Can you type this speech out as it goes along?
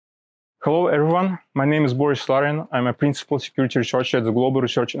Hello everyone, my name is Boris Slarin. I'm a principal security researcher at the Global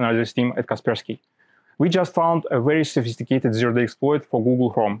Research Analysis team at Kaspersky. We just found a very sophisticated zero-day exploit for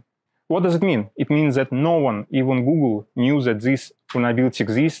Google Chrome. What does it mean? It means that no one, even Google, knew that this vulnerability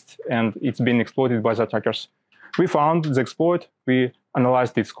exists and it's been exploited by the attackers. We found the exploit, we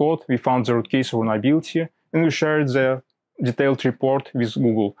analyzed its code, we found the root case vulnerability, and we shared the detailed report with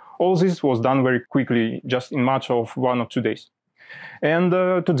Google. All this was done very quickly, just in a matter of 1 or 2 days. And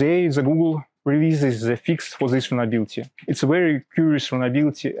today, the Google releases the fix for this vulnerability. It's a very curious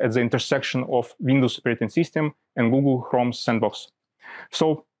vulnerability at the intersection of Windows operating system and Google Chrome's sandbox.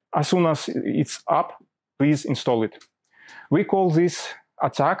 So as soon as it's up, please install it. We call this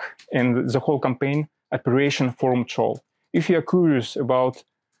attack and the whole campaign Operation ForumTroll. If you are curious about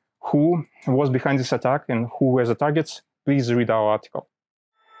who was behind this attack and who were the targets, please read our article.